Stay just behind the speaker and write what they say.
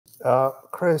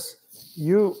Chris,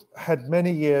 you had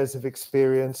many years of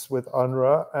experience with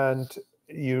UNRWA, and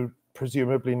you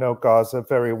presumably know Gaza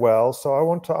very well. So I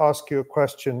want to ask you a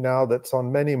question now that's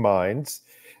on many minds.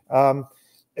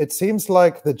 It seems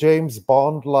like the James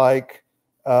Bond-like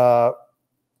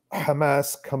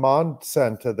Hamas command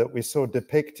center that we saw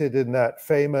depicted in that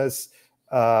famous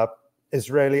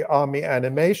Israeli army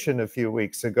animation a few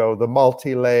weeks ago, the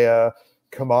multi-layer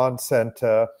command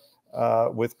center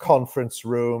with conference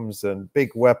rooms and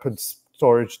big weapons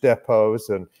storage depots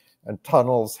and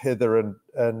tunnels hither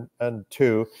and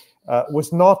to,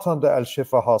 was not under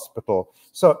Al-Shifa Hospital.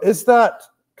 So is that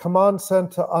command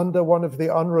center under one of the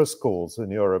UNRWA schools,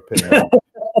 in your opinion?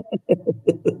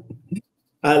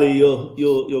 Ali,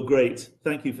 you're great.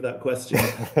 Thank you for that question.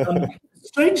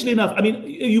 Strangely enough, I mean,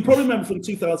 you probably remember from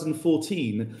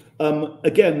 2014.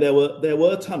 Again, there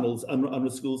were tunnels under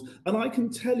schools, and I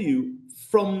can tell you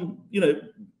from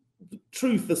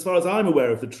truth, as far as I'm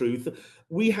aware of the truth,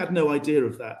 we had no idea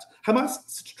of that. Hamas,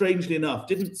 strangely enough,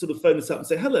 didn't sort of phone us up and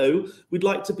say, "Hello, we'd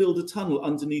like to build a tunnel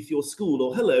underneath your school,"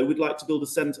 or "Hello, we'd like to build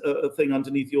a thing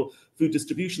underneath your food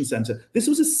distribution center." This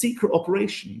was a secret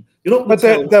operation. You're not. But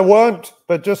there weren't.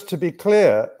 But just to be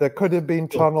clear, there could have been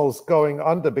tunnels going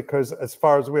under, because, as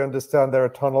far as we understand, there are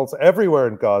tunnels everywhere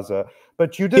in Gaza.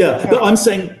 But you didn't. Yeah, but I'm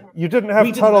saying you didn't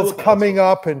have tunnels coming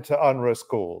up into UNRWA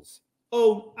schools.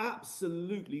 Oh,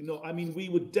 absolutely not. I mean, we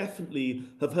would definitely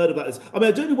have heard about this. I mean,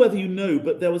 I don't know whether you know,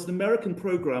 but there was an American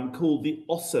program called the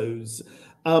OSOs,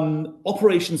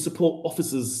 Operation Support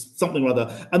Officers, something or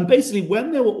other. And basically,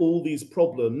 when there were all these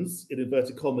problems, in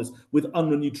inverted commas, with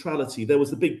UNRWA neutrality, there was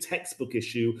the big textbook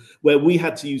issue where we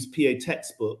had to use PA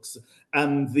textbooks.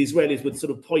 And the Israelis would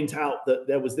sort of point out that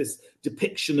there was this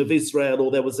depiction of Israel, or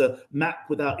there was a map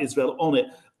without Israel on it.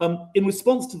 In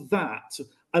response to that,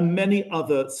 and many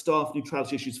other staff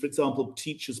neutrality issues, for example,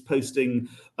 teachers posting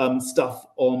stuff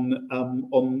on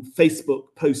Facebook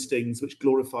postings which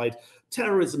glorified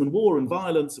terrorism and war and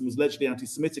violence and was allegedly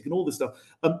anti-Semitic and all this stuff.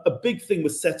 A big thing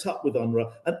was set up with UNRWA,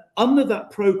 and under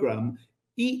that program,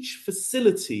 each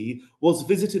facility was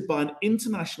visited by an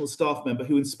international staff member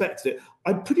who inspected it.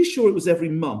 I'm pretty sure it was every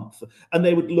month, and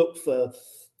they would look for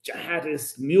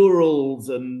jihadist murals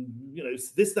and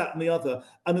this, that, and the other.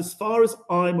 And as far as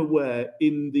I'm aware,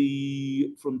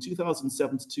 from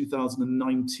 2007 to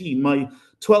 2019, my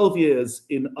 12 years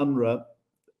in UNRWA,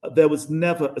 there was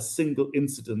never a single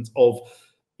incident of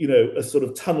a sort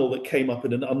of tunnel that came up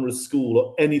in an UNRWA school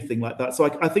or anything like that. So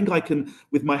I think I can,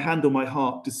 with my hand on my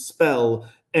heart, dispel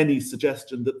any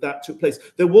suggestion that took place.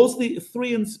 There was the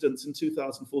 3 incidents in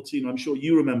 2014, I'm sure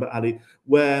you remember, Ali,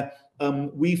 where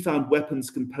we found weapons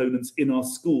components in our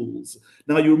schools.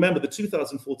 Now, you remember the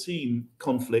 2014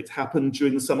 conflict happened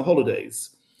during the summer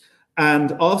holidays,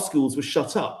 and our schools were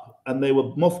shut up and they were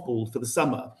mothballed for the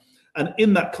summer. And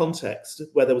in that context,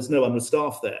 where there was no UNRWA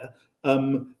staff there,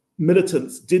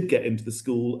 militants did get into the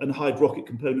school and hide rocket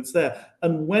components there.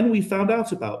 And when we found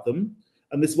out about them,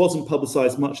 and this wasn't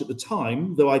publicized much at the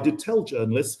time, though I did tell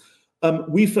journalists,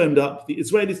 we phoned up the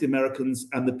Israelis, the Americans,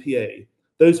 and the PA.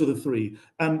 Those were the 3.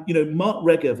 And, Mark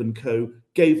Regev and co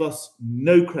gave us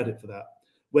no credit for that.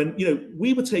 When,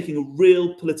 we were taking a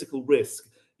real political risk.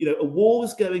 A war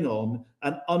was going on,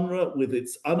 and UNRWA, with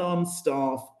its unarmed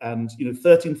staff and,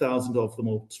 13,000 of them,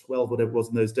 or 12, whatever it was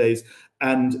in those days,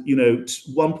 and,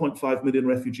 1.5 million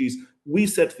refugees, we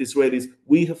said to the Israelis,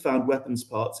 we have found weapons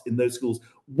parts in those schools.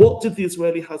 What did the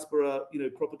Israeli Hasbara,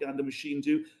 propaganda machine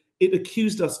do? It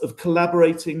accused us of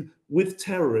collaborating with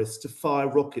terrorists to fire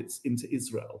rockets into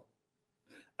Israel.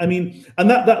 I mean, and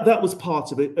that was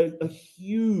part of a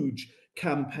huge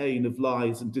campaign of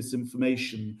lies and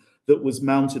disinformation that was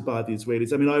mounted by the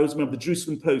Israelis. I mean, I always remember the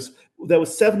Jerusalem Post. There were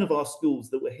 7 of our schools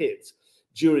that were hit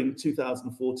during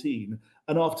 2014.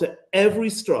 And after every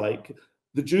strike,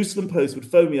 the Jerusalem Post would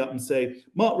phone me up and say,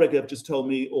 Mark Regev just told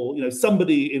me, or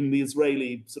somebody in the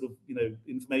Israeli sort of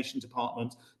information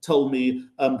department told me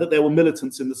that there were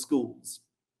militants in the schools.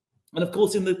 And of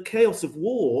course, in the chaos of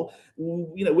war,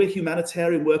 we're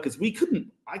humanitarian workers.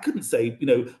 I couldn't say,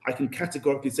 I can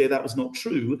categorically say that was not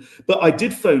true. But I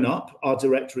did phone up our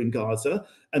director in Gaza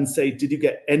and say, did you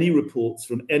get any reports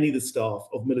from any of the staff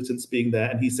of militants being there?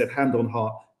 And he said, hand on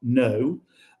heart, no.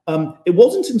 It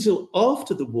wasn't until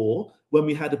after the war, when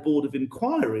we had a board of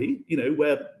inquiry,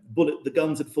 where the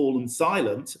guns had fallen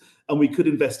silent and we could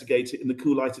investigate it in the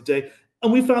cool light of day.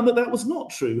 And we found that that was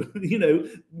not true. You know,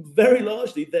 very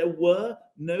largely, there were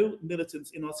no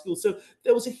militants in our schools. So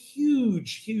there was a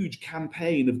huge, huge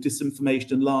campaign of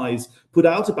disinformation and lies put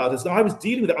out about us. And I was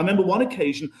dealing with it. I remember one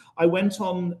occasion I went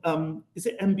on, is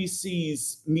it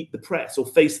NBC's Meet the Press or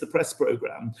Face the Press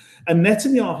program? And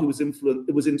Netanyahu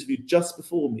was interviewed just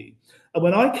before me. And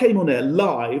when I came on air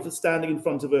live, standing in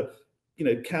front of a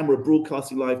camera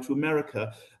broadcasting live to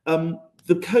America,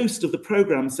 the host of the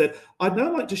program said, "I'd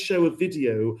now like to show a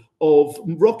video of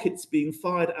rockets being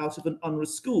fired out of an UNRWA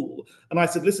school." And I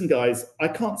said, "Listen, guys, I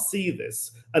can't see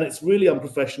this. And it's really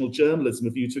unprofessional journalism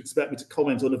of you to expect me to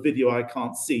comment on a video I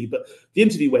can't see." But the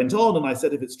interview went on, and I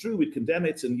said, if it's true, we'd condemn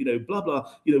it, and, blah, blah.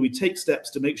 We take steps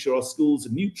to make sure our schools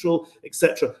are neutral,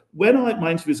 etc. When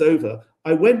my interview was over,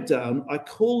 I went down, I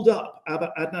called up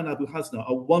Adnan Abu Hasna,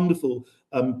 a wonderful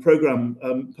program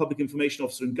public information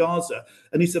officer in Gaza,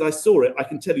 and he said, "I saw it. I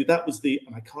can tell you that was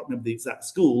and I can't remember the exact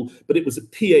school, but it was a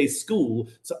PA school."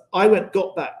 So I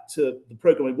got back to the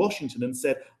program in Washington and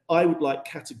said, "I would like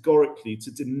categorically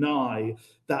to deny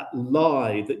that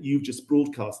lie that you've just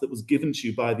broadcast that was given to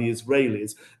you by the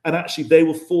Israelis." And actually, they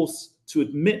were forced to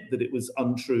admit that it was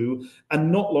untrue.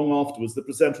 And not long afterwards, the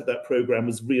presenter of that program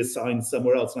was reassigned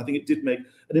somewhere else. And I think it did make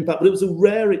an impact. But it was a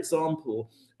rare example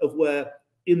of where,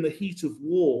 in the heat of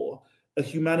war, a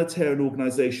humanitarian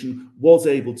organization was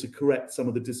able to correct some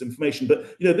of the disinformation.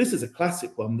 But, this is a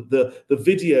classic one, the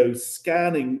video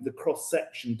scanning the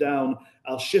cross-section down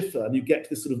Al-Shifa, and you get to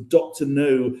this sort of Dr.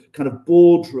 No kind of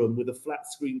boardroom with a flat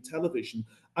screen television.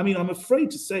 I mean, I'm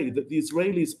afraid to say that the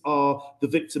Israelis are the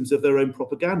victims of their own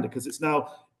propaganda, because it's now,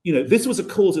 this was a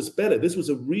casus belli. This was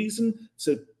a reason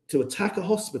to attack a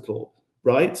hospital,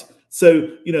 right?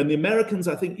 So, and the Americans,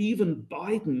 I think even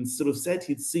Biden sort of said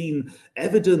he'd seen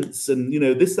evidence and,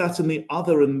 this, that, and the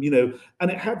other. And, and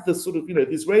it had the sort of, the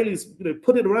Israelis,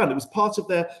 put it around. It was part of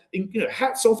their,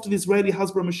 hats off to the Israeli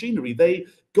Hasbara machinery. They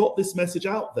got this message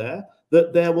out there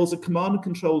that there was a command and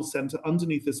control center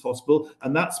underneath this hospital,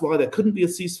 and that's why there couldn't be a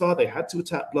ceasefire. They had to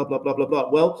attack, blah, blah, blah, blah, blah.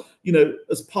 Well,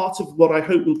 as part of what I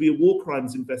hope will be a war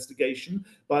crimes investigation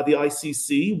by the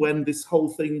ICC when this whole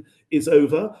thing is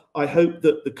over, I hope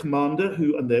that the commander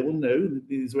and they will know,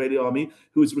 the Israeli army,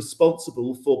 who is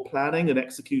responsible for planning and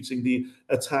executing the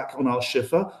attack on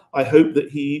Al-Shifa, I hope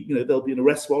that there'll be an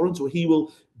arrest warrant, or he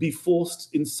will be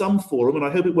forced in some forum, and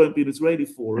I hope it won't be an Israeli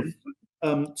forum,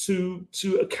 to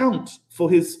account for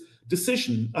his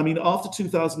decision. I mean, after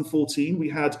 2014, we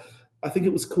had, I think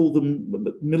it was called the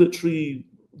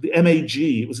MAG,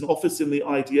 it was an office in the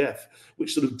IDF,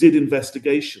 which sort of did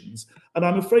investigations. And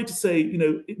I'm afraid to say,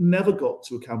 it never got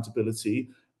to accountability.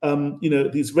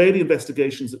 The Israeli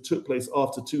investigations that took place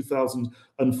after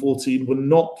 2014 were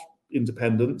not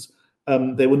independent.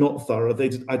 They were not thorough.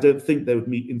 I don't think they would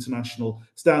meet international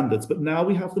standards. But now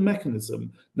we have the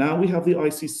mechanism. Now we have the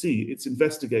ICC. It's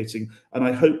investigating. And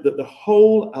I hope that the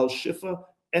whole Al-Shifa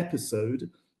episode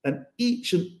and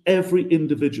each and every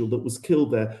individual that was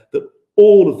killed there, that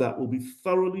all of that will be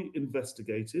thoroughly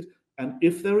investigated. And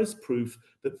if there is proof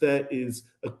that there is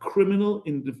a criminal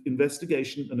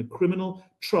investigation and a criminal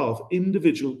trial for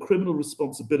individual criminal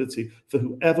responsibility for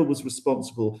whoever was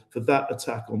responsible for that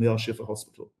attack on the Al-Shifa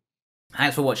hospital.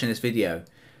 Thanks for watching this video.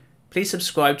 Please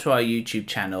subscribe to our YouTube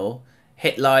channel,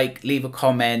 hit like, leave a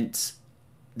comment.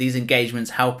 These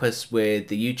engagements help us with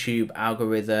the YouTube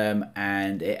algorithm,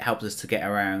 and it helps us to get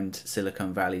around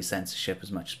Silicon Valley censorship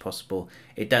as much as possible.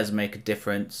 It does make a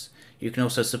difference. You can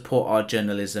also support our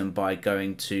journalism by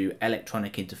going to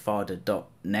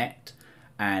electronicintifada.net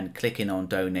and clicking on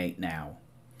donate now.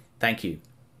 Thank you.